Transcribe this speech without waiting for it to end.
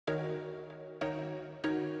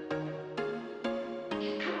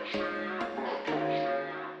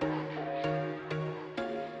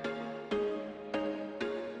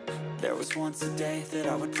was once a day that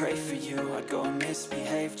I would pray for you. I'd go and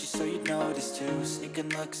misbehave just so you'd notice too. Sneaking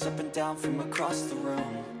looks up and down from across the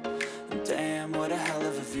room. And damn, what a hell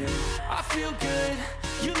of a view. I feel good,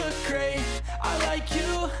 you look great, I like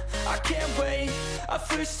you, I can't wait. A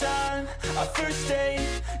first time, a first date,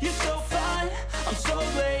 you're so fine, I'm so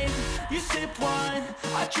late. You sip wine,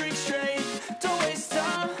 I drink straight, don't waste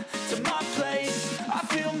time to my place. I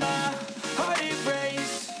feel my heart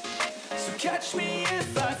erase, so catch me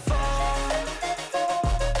if I fall.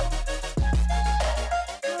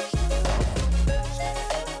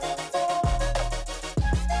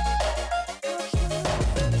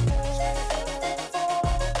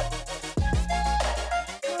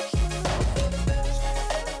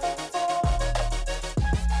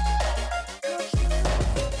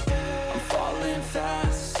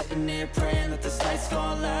 Praying that this night's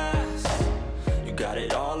gonna last. You got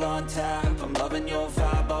it all on tap, I'm loving your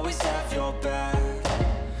vibe, always have your back.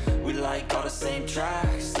 We like all the same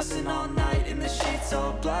tracks, listen all night in the sheets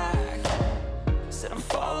all black. Said I'm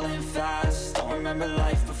falling fast, don't remember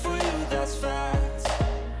life before you, that's fact.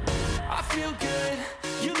 I feel good,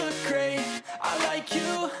 you look great, I like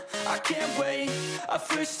you, I can't wait. A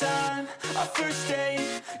first time, a first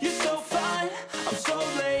date, you're so fine, I'm so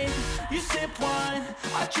late. You sip wine,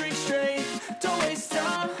 I drink straight, don't waste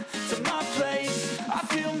time to my place. I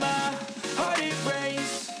feel my heart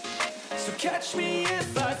erase, so catch me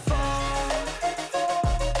if I fall.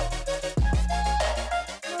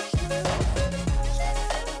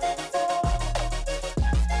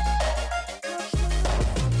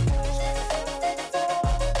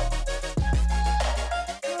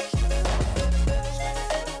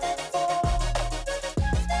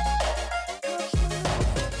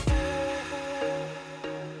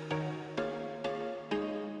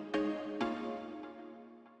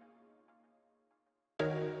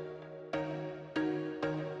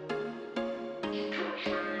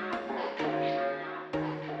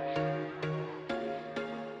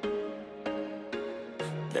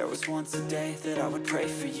 There was once a day that I would pray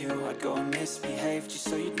for you. I'd go and misbehave just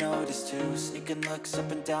so you'd notice too. Sneaking looks up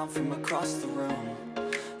and down from across the room.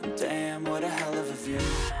 And damn, what a hell of a view.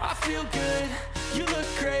 I feel good, you look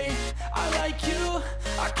great, I like you,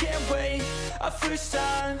 I can't wait. A first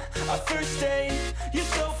time, a first date, you're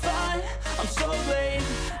so fine, I'm so late.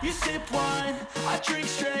 You sip wine, I drink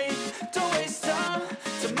straight, don't waste time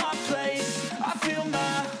to my place. I feel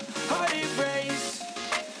my heart erase,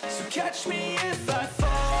 so catch me if I fall.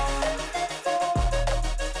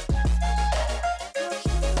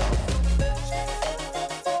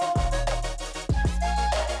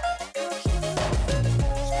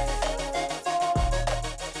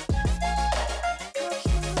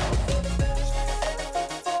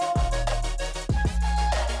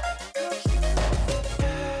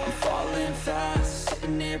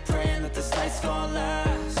 Praying that this night's gonna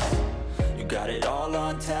last. You got it all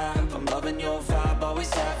on tap, I'm loving your vibe,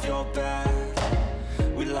 always have your back.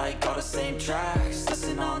 We like all the same tracks,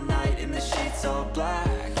 listen all night in the sheets all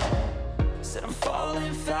black. Said I'm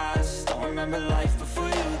falling fast, don't remember life before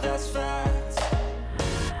you, that's fact.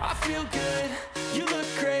 I feel good, you look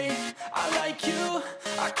great, I like you,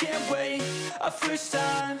 I can't wait. A first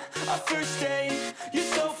time, a first date, you're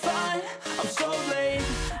so fine, I'm so late.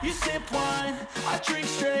 You sip wine, I drink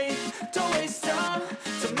straight, don't waste time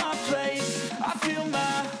to my place. I feel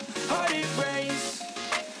my heart erase,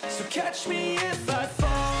 so catch me if I fall.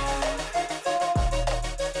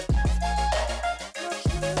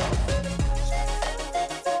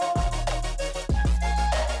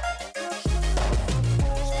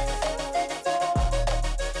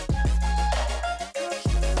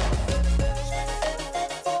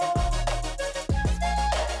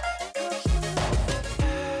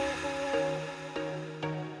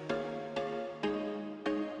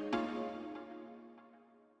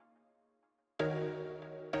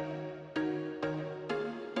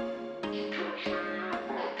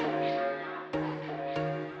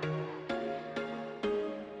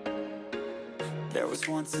 There was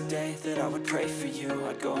once a day that I would pray for you.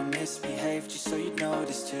 I'd go and misbehave just so you'd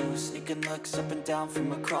notice too. Sneaking looks up and down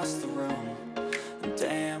from across the room. And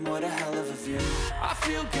damn, what a hell of a view. I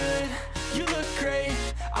feel good, you look great,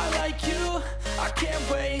 I like you, I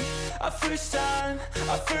can't wait. A first time,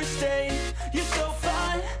 a first date, you're so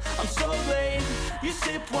fine, I'm so late. You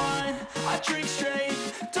sip wine, I drink straight,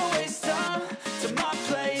 don't waste time to my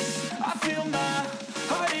place. I feel my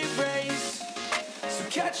heart erase, so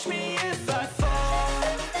catch me if I fall.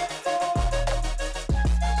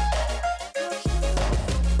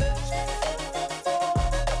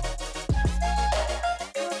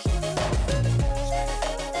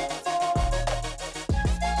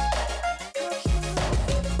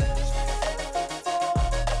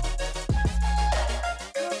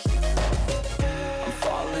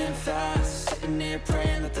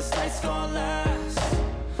 night's gonna last.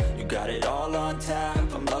 You got it all on tap,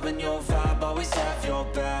 I'm loving your vibe, always have your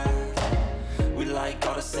back. We like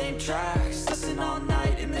all the same tracks, listen all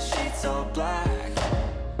night in the sheets all black.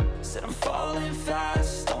 Said I'm falling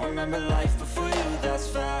fast, don't remember life before you, that's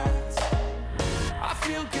fact. I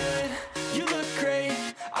feel good, you look great,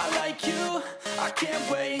 I like you, I can't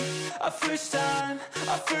wait. A first time,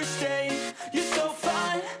 a first date, you're so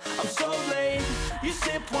fine, I'm so late. You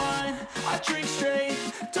sip wine, I drink straight,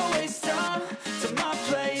 don't waste time to my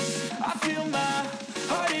place. I feel my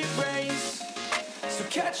heart erase, so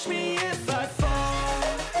catch me if I fall.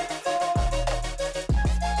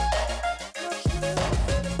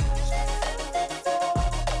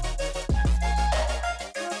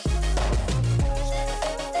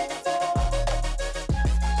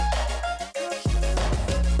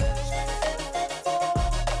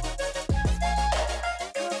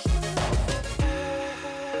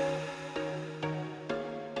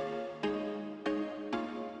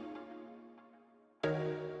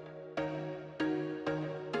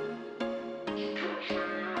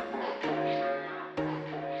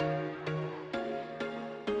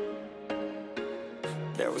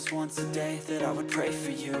 There was once a day that I would pray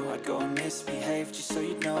for you. I'd go and misbehave just so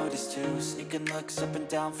you'd notice too. Sneaking looks up and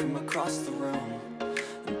down from across the room.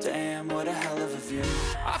 And damn, what a hell of a view.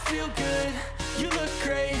 I feel good, you look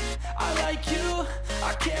great, I like you,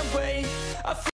 I can't wait.